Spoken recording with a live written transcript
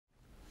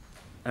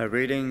A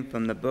reading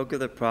from the book of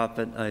the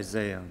prophet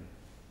Isaiah.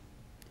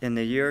 In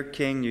the year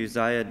King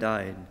Uzziah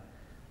died,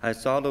 I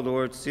saw the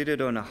Lord seated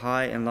on a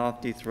high and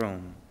lofty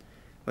throne,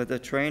 with the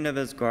train of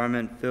his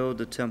garment filled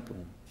the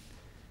temple.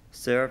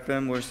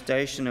 Seraphim were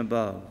stationed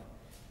above.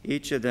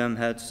 Each of them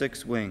had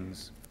 6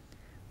 wings.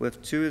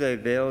 With 2 they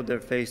veiled their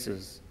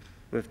faces,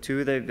 with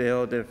 2 they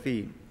veiled their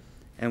feet,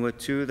 and with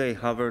 2 they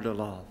hovered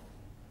aloft.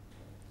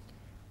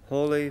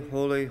 Holy,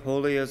 holy,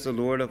 holy is the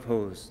Lord of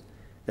hosts,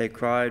 they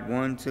cried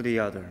one to the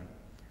other.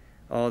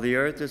 All the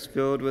earth is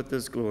filled with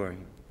his glory.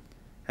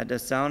 At the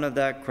sound of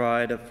that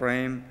cry, the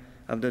frame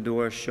of the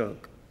door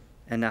shook,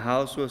 and the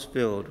house was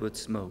filled with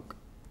smoke.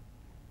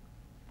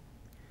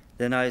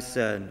 Then I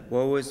said,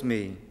 Woe is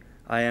me,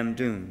 I am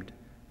doomed,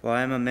 for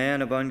I am a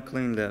man of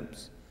unclean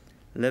lips,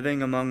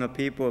 living among a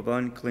people of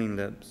unclean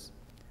lips.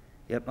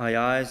 Yet my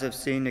eyes have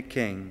seen the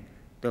King,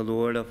 the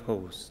Lord of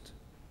hosts.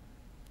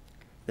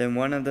 Then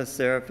one of the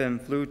seraphim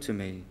flew to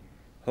me,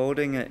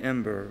 holding an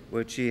ember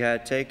which he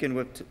had taken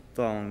with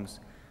thongs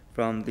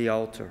from the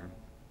altar.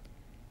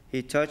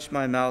 He touched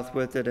my mouth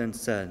with it and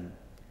said,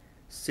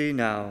 See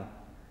now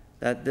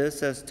that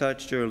this has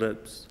touched your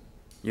lips.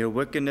 Your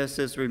wickedness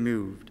is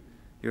removed,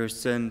 your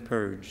sin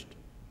purged.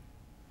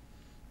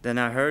 Then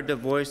I heard the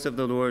voice of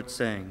the Lord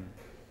saying,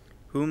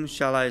 Whom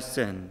shall I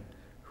send?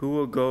 Who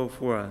will go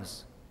for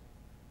us?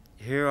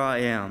 Here I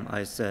am,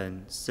 I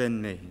said,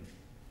 send me.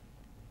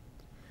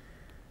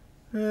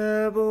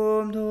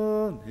 Ebum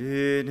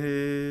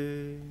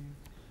Domini.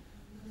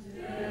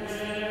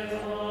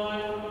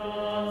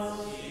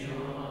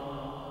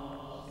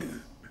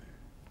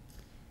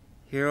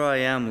 Here I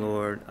am,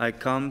 Lord, I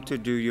come to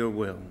do your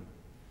will.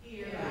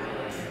 Here I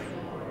am,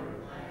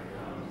 Lord, I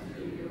come to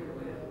do your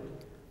will.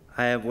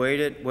 I have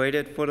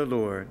waited for the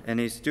Lord, and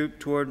he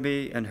stooped toward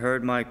me and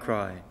heard my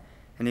cry,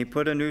 and he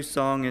put a new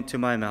song into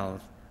my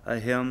mouth, a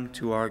hymn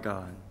to our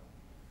God.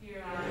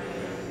 Here I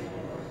am,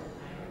 Lord,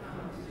 I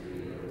come to do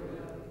your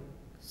will.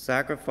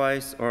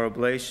 Sacrifice or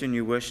oblation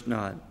you wished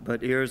not,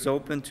 but ears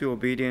open to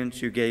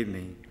obedience you gave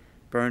me.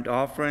 Burnt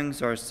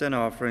offerings or sin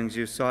offerings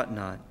you sought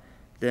not.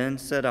 Then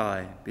said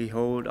I,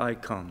 Behold, I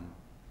come.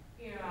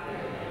 Here I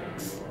am,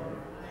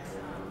 Lord, I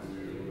come to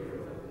do your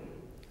will.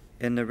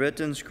 In the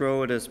written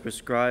scroll it is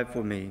prescribed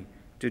for me,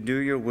 to do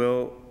your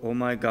will, O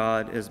my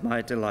God, is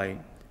my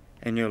delight,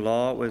 and your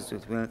law was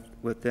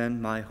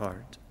within my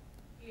heart.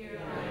 Here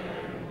I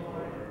am,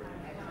 Lord,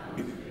 I come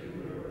to do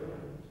your will.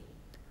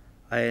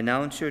 I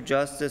announce your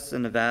justice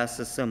in the vast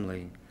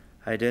assembly.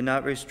 I did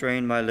not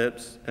restrain my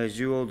lips, as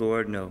you, O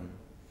Lord, know.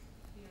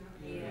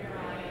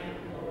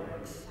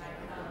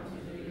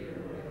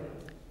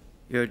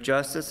 Your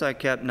justice I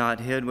kept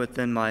not hid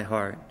within my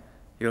heart.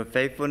 Your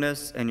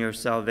faithfulness and your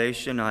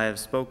salvation I have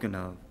spoken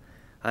of.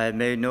 I have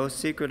made no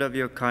secret of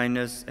your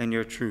kindness and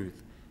your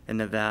truth in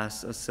the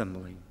vast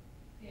assembly.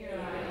 Here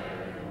I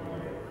am,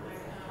 Lord, I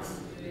come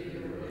to do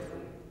your will.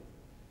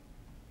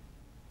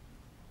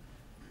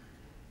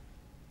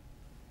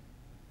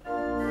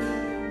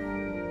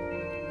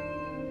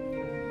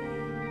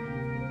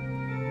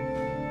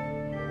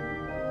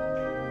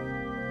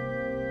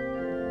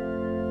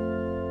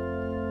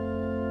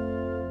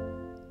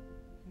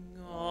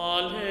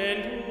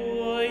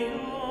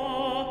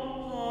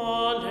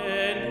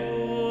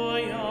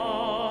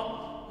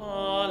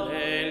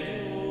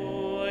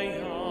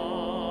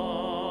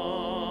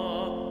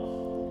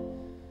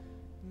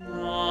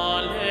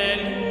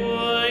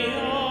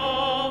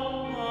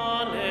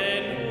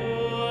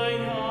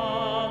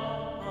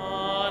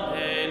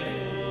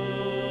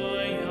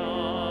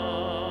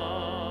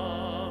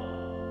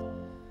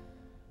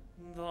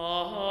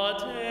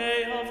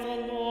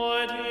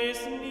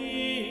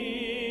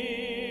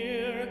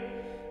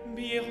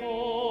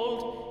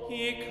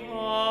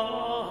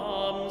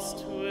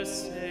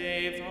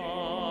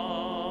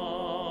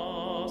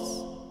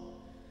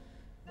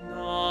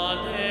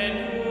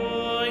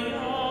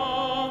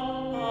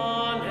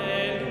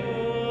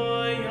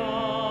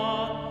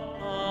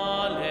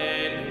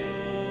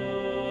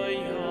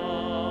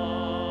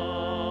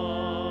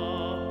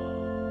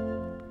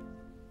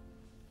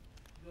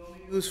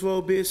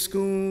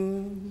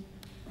 Vobiscum.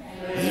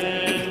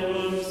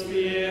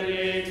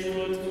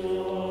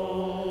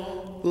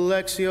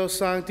 Lectio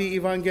Sancti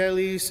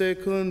Evangelii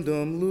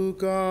secundum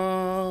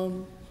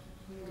Lucam.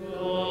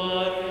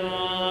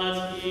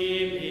 Gloria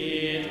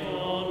tibi,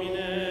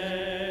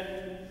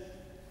 Domine.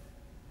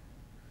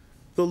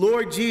 The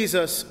Lord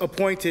Jesus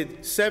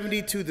appointed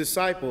 72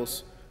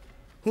 disciples,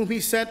 whom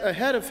he sent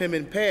ahead of him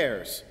in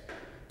pairs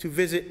to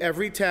visit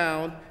every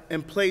town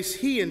and place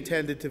he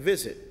intended to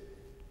visit.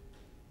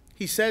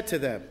 He said to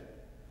them,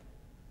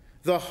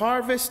 The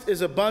harvest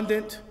is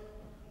abundant,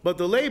 but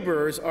the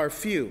laborers are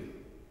few.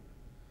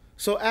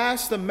 So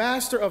ask the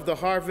master of the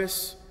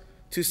harvest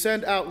to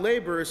send out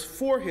laborers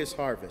for his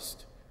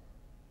harvest.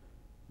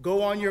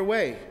 Go on your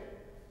way.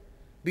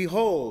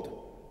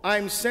 Behold, I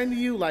am sending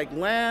you like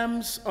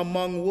lambs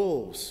among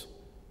wolves.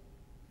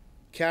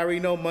 Carry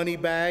no money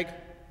bag,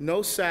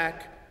 no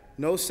sack,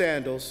 no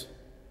sandals,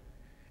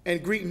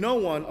 and greet no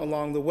one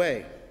along the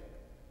way.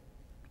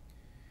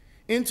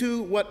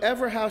 Into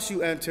whatever house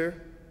you enter,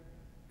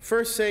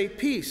 first say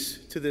peace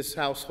to this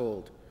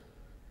household.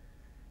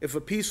 If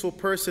a peaceful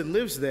person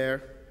lives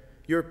there,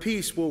 your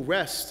peace will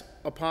rest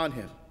upon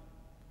him.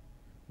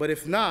 But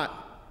if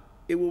not,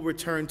 it will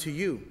return to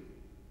you.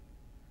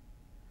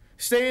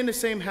 Stay in the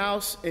same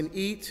house and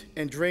eat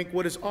and drink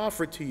what is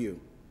offered to you,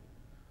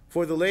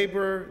 for the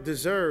laborer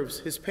deserves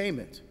his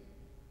payment.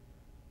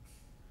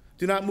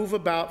 Do not move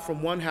about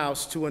from one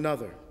house to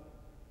another.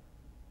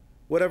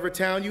 Whatever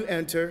town you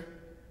enter,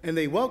 and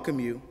they welcome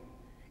you,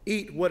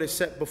 eat what is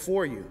set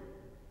before you.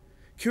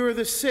 Cure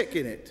the sick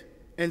in it,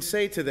 and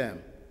say to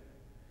them,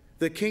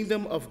 the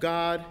kingdom of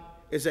God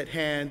is at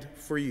hand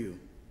for you.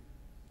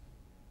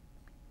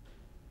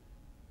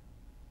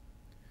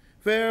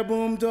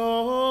 Verbum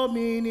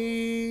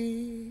Domini.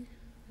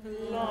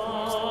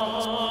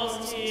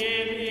 Lost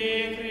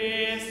tibi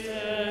Christe.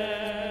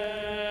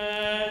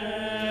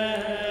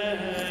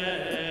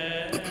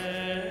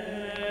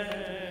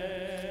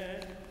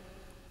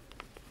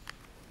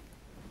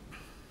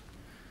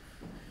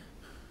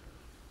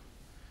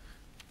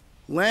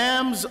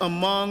 Lambs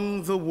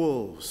among the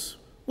wolves.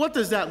 What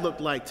does that look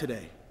like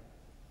today?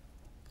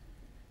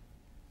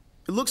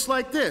 It looks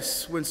like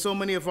this when so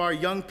many of our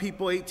young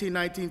people, 18,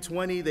 19,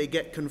 20, they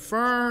get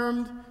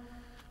confirmed,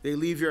 they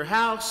leave your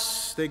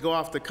house, they go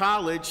off to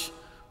college,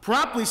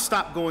 promptly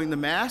stop going to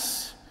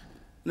Mass,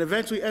 and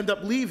eventually end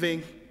up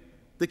leaving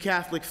the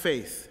Catholic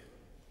faith.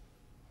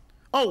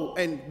 Oh,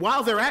 and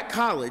while they're at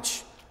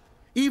college,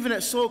 even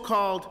at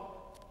so-called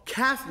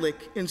Catholic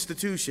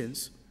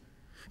institutions,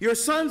 your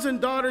sons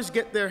and daughters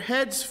get their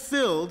heads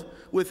filled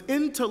with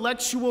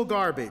intellectual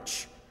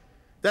garbage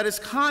that is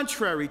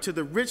contrary to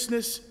the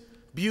richness,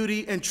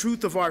 beauty, and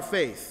truth of our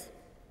faith.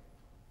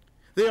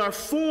 They are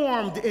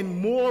formed in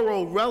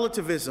moral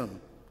relativism,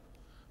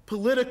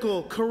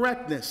 political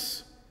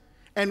correctness,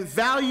 and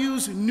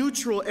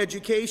values-neutral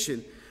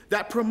education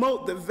that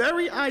promote the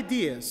very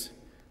ideas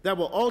that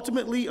will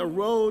ultimately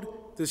erode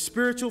the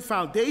spiritual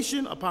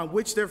foundation upon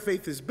which their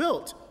faith is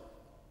built,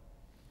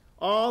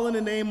 all in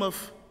the name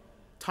of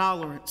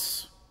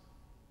tolerance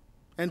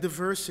and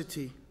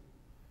diversity,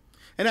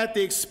 and at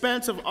the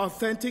expense of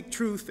authentic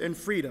truth and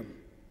freedom.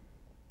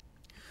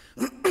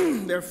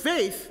 Their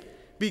faith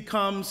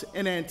becomes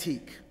an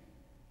antique.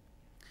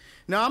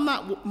 Now, I'm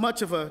not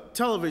much of a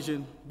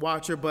television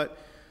watcher, but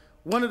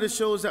one of the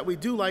shows that we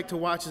do like to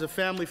watch as a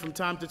family from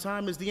time to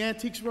time is the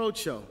Antiques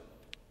Roadshow.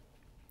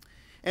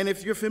 And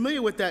if you're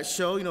familiar with that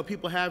show, you know,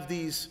 people have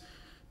these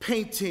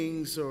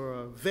paintings or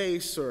a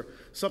vase or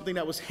something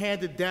that was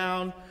handed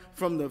down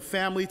from the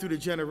family through the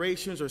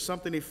generations, or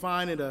something they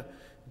find in a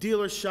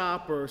dealer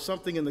shop or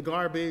something in the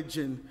garbage,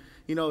 and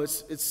you know,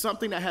 it's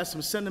something that has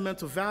some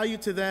sentimental value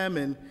to them,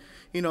 and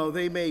you know,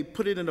 they may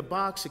put it in a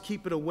box to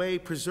keep it away,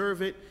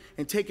 preserve it,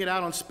 and take it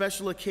out on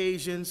special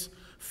occasions,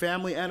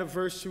 family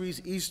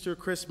anniversaries, Easter,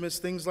 Christmas,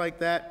 things like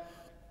that.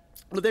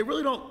 But they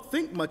really don't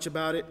think much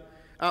about it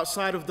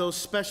outside of those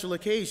special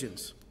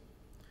occasions.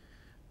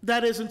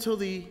 That is until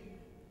the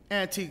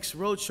Antiques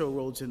Roadshow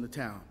rolls into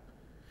town.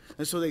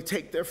 And so they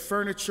take their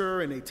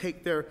furniture and they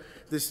take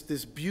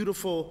this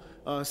beautiful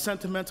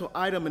sentimental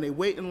item, and they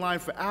wait in line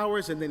for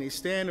hours, and then they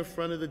stand in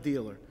front of the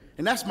dealer.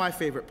 And that's my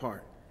favorite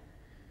part,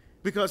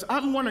 because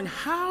I'm wondering,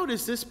 how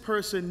does this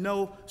person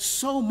know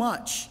so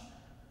much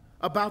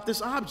about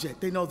this object?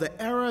 They know the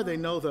era, they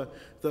know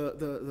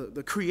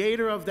the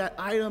creator of that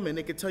item, and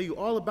they can tell you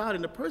all about it.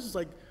 And the person's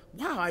like,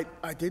 wow,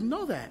 I didn't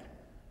know that.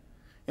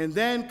 And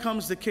then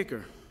comes the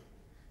kicker.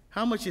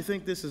 How much you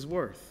think this is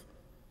worth?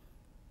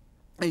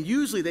 And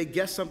usually they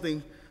guess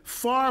something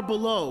far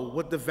below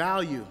what the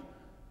value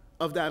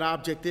of that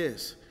object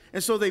is.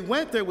 And so they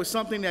went there with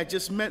something that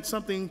just meant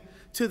something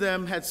to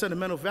them, had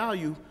sentimental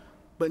value,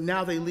 but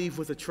now they leave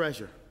with a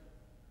treasure.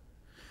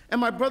 And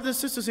my brothers and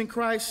sisters in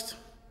Christ,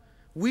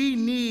 we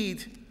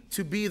need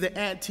to be the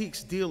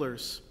antiques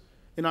dealers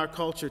in our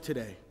culture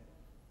today.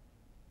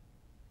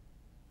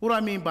 What do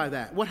I mean by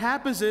that? What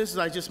happens is, as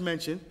I just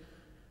mentioned,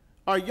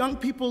 our young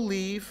people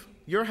leave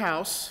your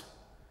house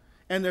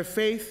and their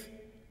faith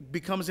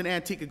becomes an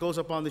antique. It goes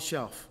up on the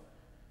shelf.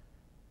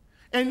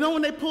 And you know,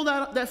 when they pull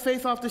that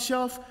faith off the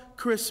shelf,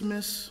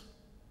 Christmas,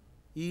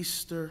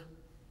 Easter,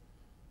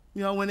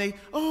 you know, when they,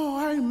 oh,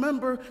 I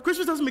remember,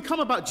 Christmas doesn't become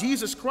about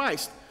Jesus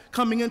Christ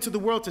coming into the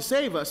world to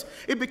save us.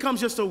 It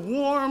becomes just a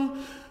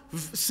warm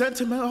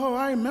sentiment. Oh,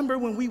 I remember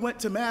when we went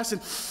to Mass,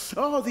 and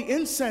oh, the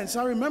incense,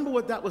 I remember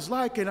what that was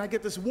like, and I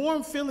get this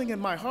warm feeling in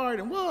my heart,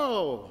 and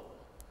whoa.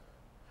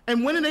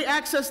 And when they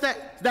access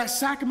that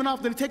sacrament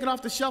off, then they take it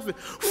off the shelf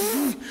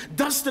and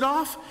dust it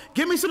off.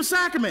 Give me some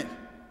sacrament.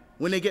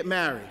 When they get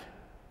married,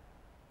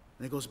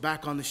 and it goes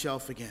back on the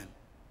shelf again.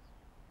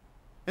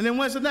 And then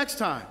when's the next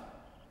time?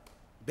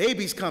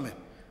 Baby's coming.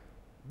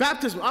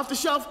 Baptism, off the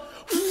shelf,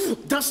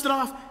 dust it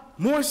off,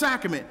 more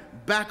sacrament,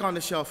 back on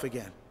the shelf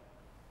again.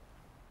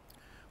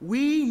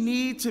 We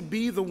need to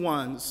be the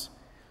ones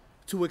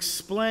to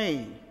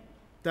explain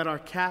that our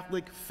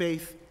Catholic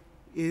faith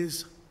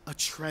is a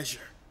treasure.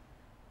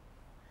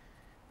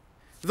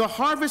 The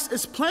harvest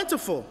is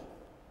plentiful,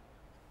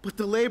 but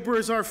the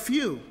laborers are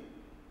few.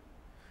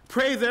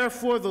 Pray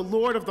therefore the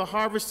Lord of the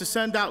harvest to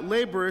send out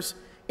laborers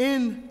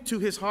into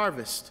his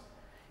harvest,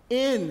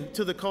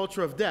 into the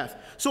culture of death.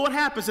 So what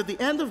happens at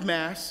the end of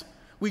Mass,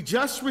 we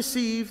just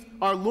received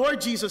our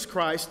Lord Jesus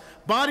Christ,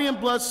 body and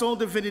blood, soul,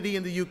 and divinity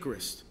in the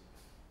Eucharist.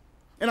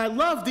 And I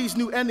love these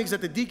new endings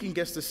that the deacon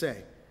gets to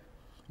say.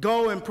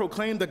 Go and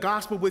proclaim the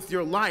gospel with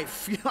your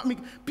life. You know what I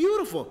mean?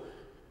 Beautiful.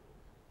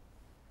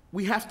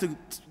 We have to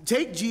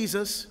take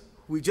Jesus,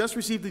 who we just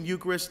received in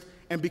Eucharist,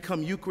 and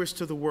become Eucharist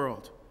to the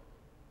world.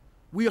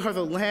 We are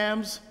the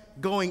lambs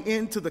going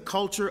into the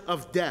culture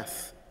of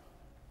death.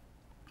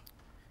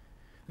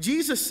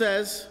 Jesus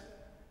says,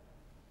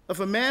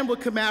 if a man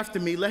would come after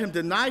me, let him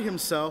deny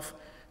himself,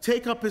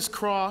 take up his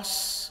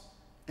cross,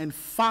 and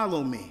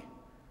follow me.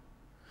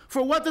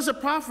 For what does it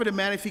profit a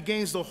man if he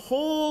gains the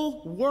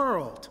whole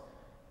world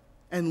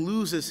and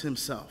loses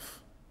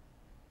himself?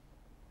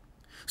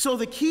 So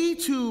the key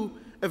to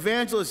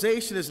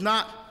evangelization is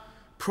not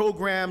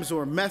programs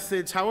or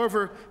methods,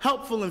 however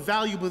helpful and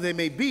valuable they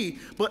may be,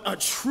 but a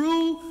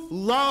true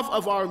love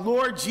of our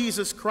Lord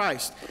Jesus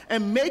Christ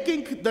and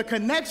making the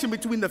connection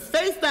between the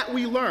faith that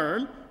we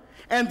learn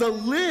and the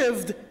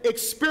lived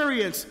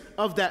experience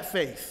of that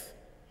faith.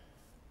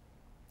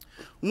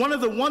 One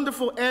of the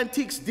wonderful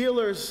antiques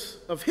dealers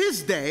of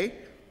his day,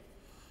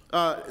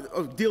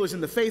 dealers in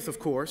the faith, of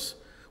course,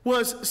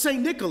 was St.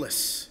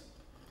 Nicholas,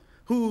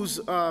 whose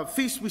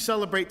feast we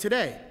celebrate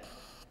today.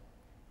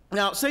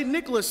 Now, St.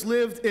 Nicholas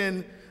lived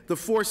in the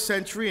 4th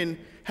century and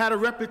had a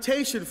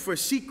reputation for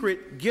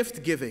secret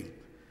gift giving,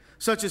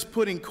 such as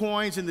putting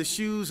coins in the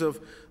shoes of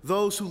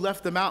those who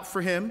left them out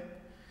for him.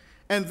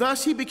 And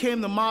thus he became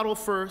the model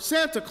for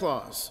Santa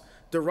Claus,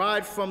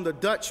 derived from the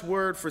Dutch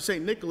word for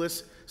St.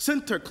 Nicholas,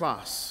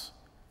 Sinterklaas.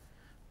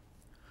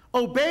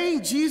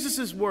 Obeying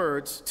Jesus'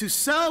 words to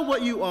sell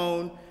what you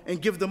own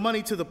and give the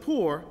money to the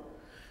poor,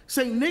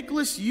 St.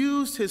 Nicholas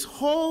used his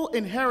whole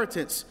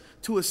inheritance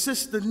to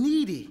assist the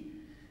needy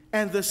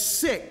and the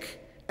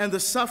sick and the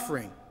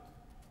suffering.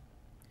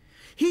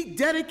 He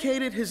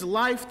dedicated his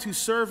life to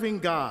serving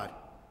God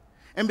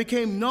and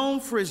became known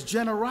for his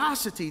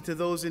generosity to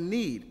those in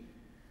need.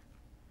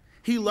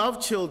 He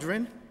loved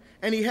children,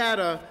 and he had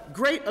a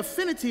great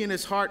affinity in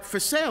his heart for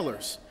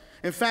sailors.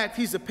 In fact,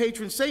 he's the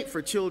patron saint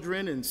for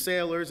children and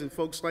sailors and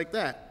folks like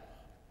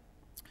that.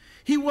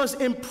 He was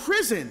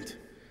imprisoned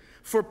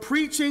for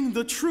preaching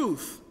the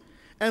truth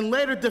and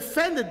later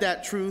defended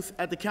that truth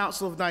at the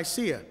Council of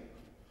Nicaea.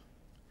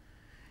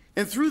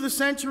 And through the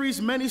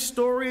centuries, many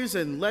stories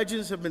and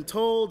legends have been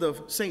told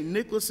of St.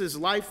 Nicholas's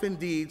life and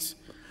deeds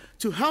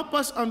to help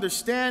us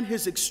understand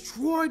his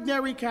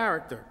extraordinary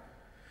character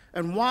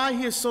and why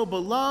he is so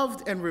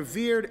beloved and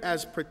revered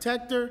as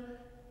protector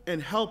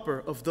and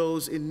helper of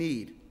those in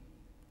need.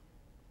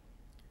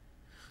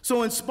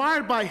 So,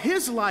 inspired by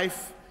his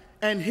life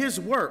and his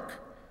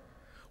work,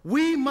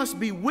 we must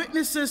be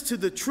witnesses to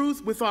the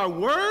truth with our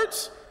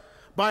words,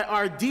 by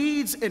our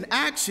deeds and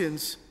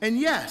actions, and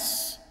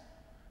yes,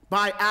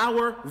 by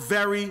our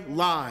very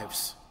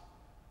lives.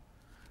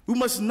 We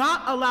must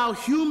not allow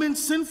human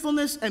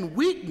sinfulness and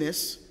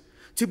weakness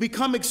to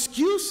become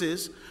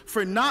excuses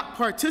for not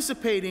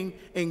participating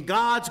in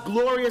God's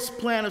glorious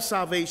plan of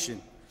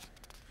salvation.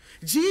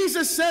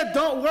 Jesus said,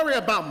 don't worry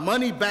about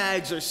money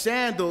bags or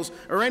sandals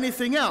or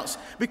anything else,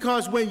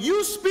 because when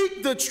you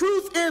speak the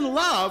truth in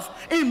love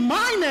in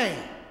my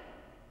name,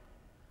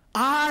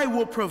 I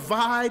will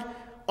provide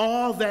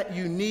all that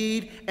you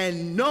need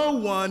and no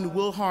one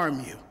will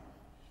harm you.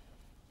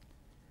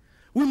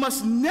 We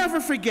must never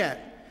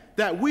forget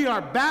that we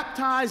are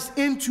baptized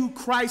into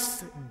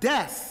Christ's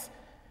death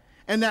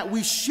and that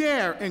we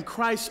share in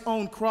Christ's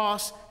own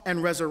cross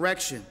and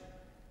resurrection.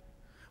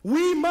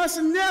 We must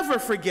never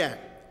forget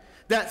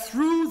that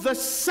through the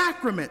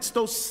sacraments,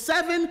 those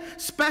 7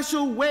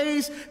 special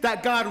ways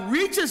that God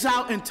reaches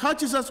out and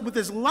touches us with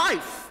his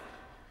life,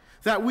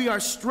 that we are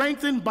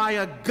strengthened by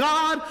a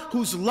God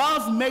whose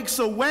love makes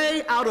a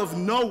way out of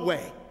no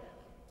way.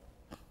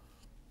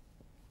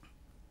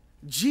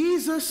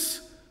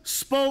 Jesus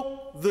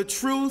spoke the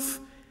truth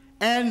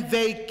and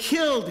they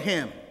killed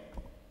him.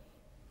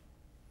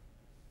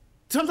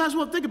 Sometimes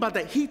we'll think about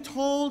that. He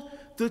told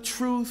the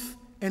truth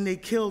and they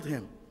killed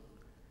him.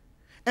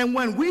 And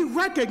when we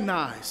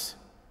recognize,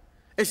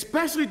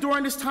 especially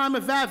during this time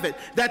of Advent,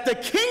 that the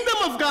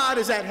kingdom of God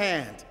is at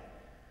hand,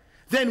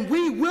 then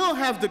we will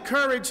have the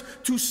courage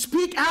to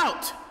speak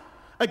out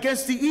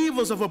against the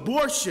evils of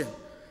abortion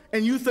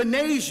and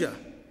euthanasia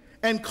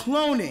and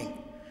cloning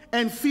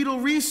and fetal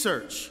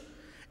research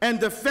and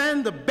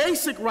defend the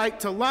basic right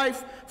to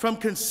life from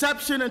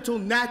conception until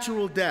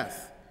natural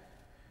death.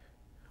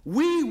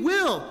 We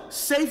will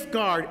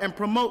safeguard and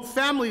promote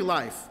family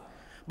life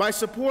by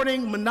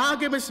supporting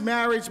monogamous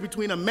marriage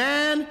between a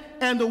man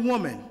and a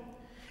woman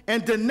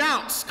and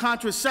denounce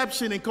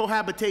contraception and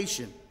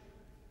cohabitation.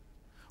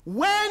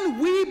 When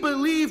we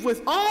believe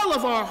with all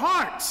of our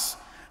hearts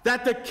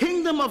that the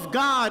kingdom of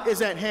God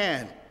is at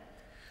hand,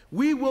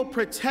 we will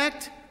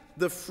protect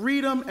the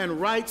freedom and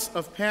rights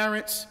of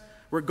parents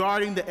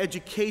regarding the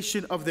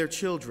education of their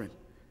children.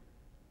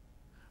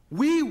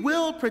 We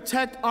will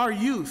protect our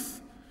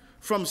youth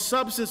from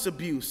substance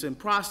abuse and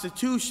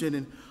prostitution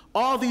and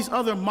all these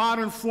other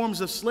modern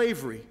forms of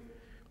slavery,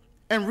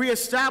 and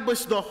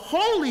reestablish the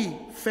Holy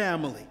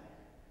Family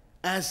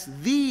as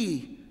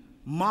the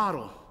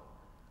model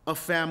of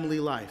family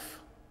life.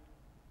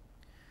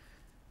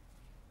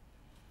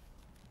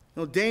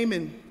 You know,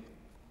 Damon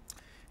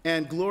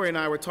and Gloria and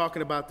I were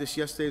talking about this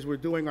yesterday as we were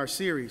doing our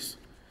series.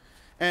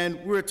 And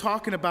we were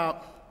talking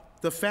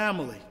about the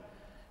family.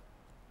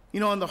 You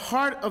know, and the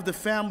heart of the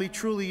family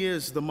truly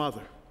is the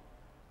mother.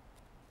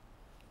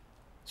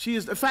 She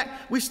is, in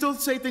fact, we still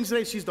say things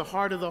today, she's the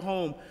heart of the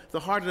home, the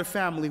heart of the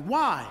family.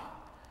 Why?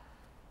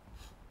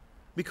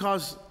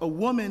 Because a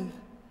woman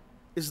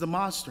is the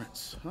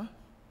monstrance, huh?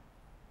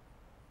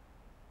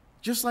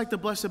 Just like the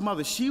Blessed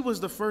Mother, she was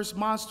the first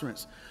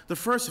monstrance, the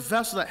first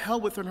vessel that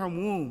held within her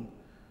womb,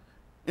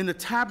 in the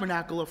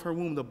tabernacle of her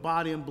womb, the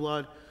body and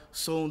blood,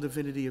 soul and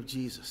divinity of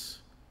Jesus.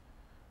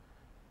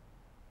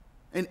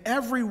 And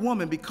every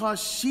woman,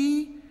 because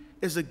she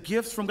is a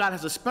gift from God,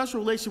 has a special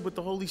relationship with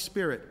the Holy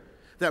Spirit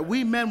that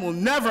we men will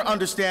never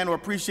understand or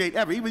appreciate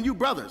ever. Even you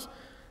brothers,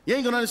 you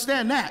ain't gonna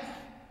understand that.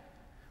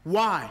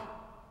 Why?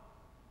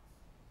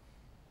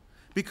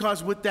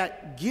 Because with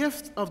that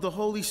gift of the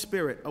Holy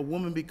Spirit, a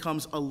woman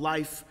becomes a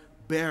life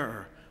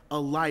bearer, a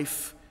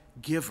life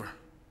giver.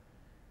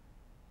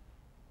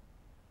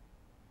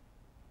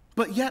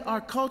 But yet our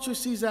culture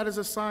sees that as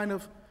a sign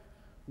of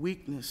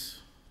weakness.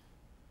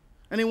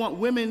 And they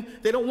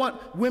don't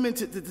want women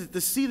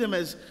to see them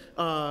as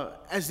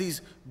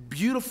these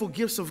beautiful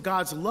gifts of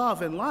God's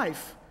love and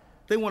life.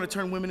 They want to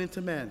turn women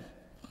into men.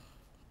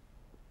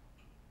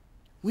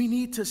 We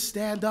need to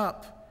stand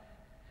up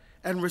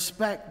and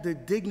respect the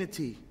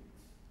dignity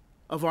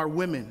of our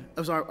women,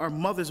 as our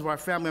mothers of our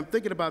family. I'm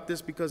thinking about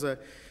this because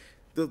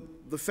the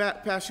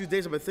past few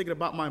days I've been thinking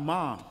about my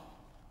mom.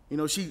 You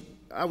know,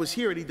 I was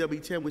here at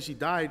EWTN when she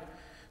died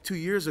 2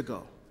 years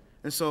ago.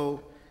 And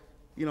so,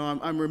 you know,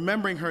 I'm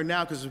remembering her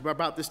now because it's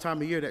about this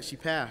time of year that she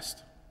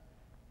passed.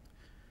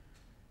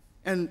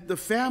 And the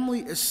family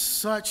is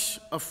such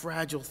a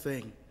fragile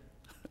thing.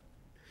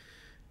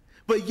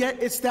 But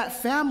yet it's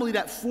that family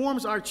that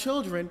forms our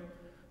children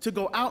to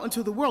go out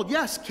into the world.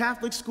 Yes,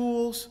 Catholic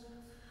schools,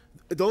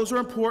 those are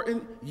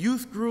important.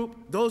 Youth group,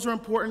 those are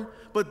important.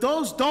 But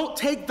those don't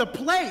take the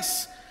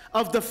place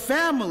of the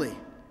family.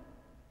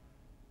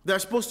 They're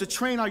supposed to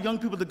train our young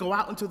people to go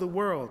out into the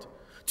world,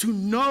 to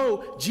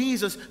know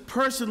Jesus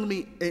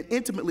personally and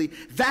intimately.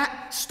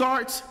 That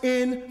starts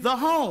in the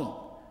home.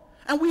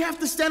 And we have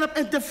to stand up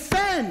and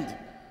defend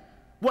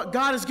what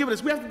God has given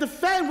us. We have to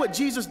defend what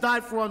Jesus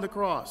died for on the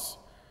cross.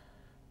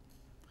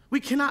 We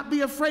cannot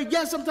be afraid.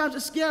 Yes, sometimes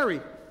it's scary.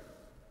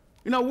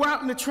 You know, we're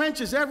out in the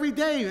trenches every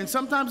day, and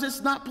sometimes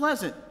it's not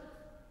pleasant.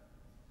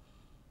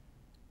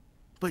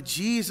 But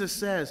Jesus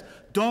says,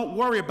 don't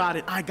worry about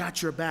it. I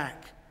got your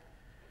back.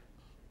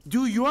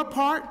 Do your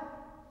part,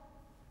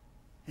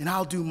 and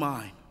I'll do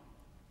mine.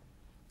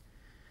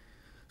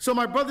 So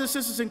my brothers and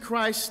sisters in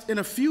Christ, in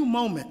a few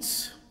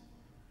moments,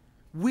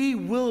 we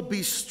will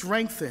be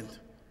strengthened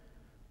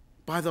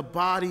by the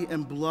body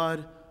and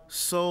blood,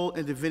 soul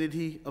and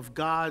divinity of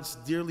God's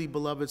dearly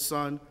beloved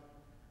Son,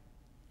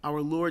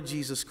 our Lord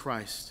Jesus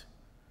Christ,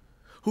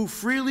 who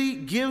freely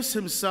gives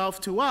himself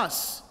to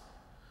us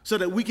so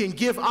that we can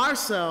give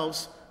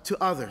ourselves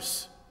to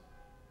others.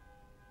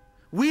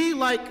 We,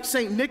 like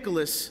St.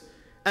 Nicholas,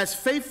 as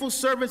faithful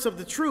servants of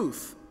the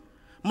truth,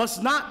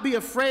 must not be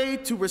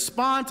afraid to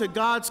respond to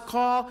God's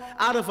call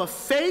out of a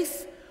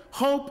faith,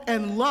 hope,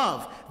 and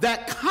love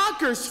that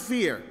conquers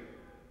fear.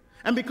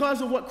 And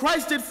because of what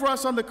Christ did for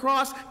us on the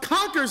cross,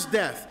 conquers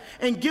death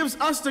and gives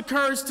us the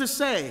courage to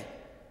say,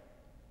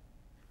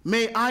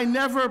 may I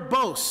never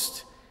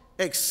boast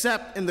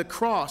except in the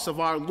cross of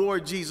our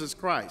Lord Jesus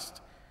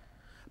Christ,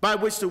 by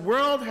which the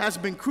world has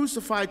been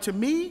crucified to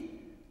me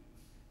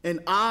and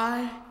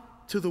I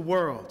to the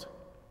world.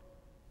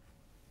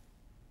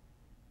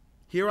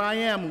 Here I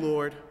am,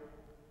 Lord.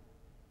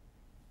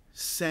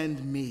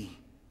 Send me.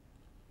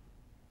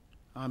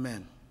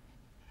 Amen.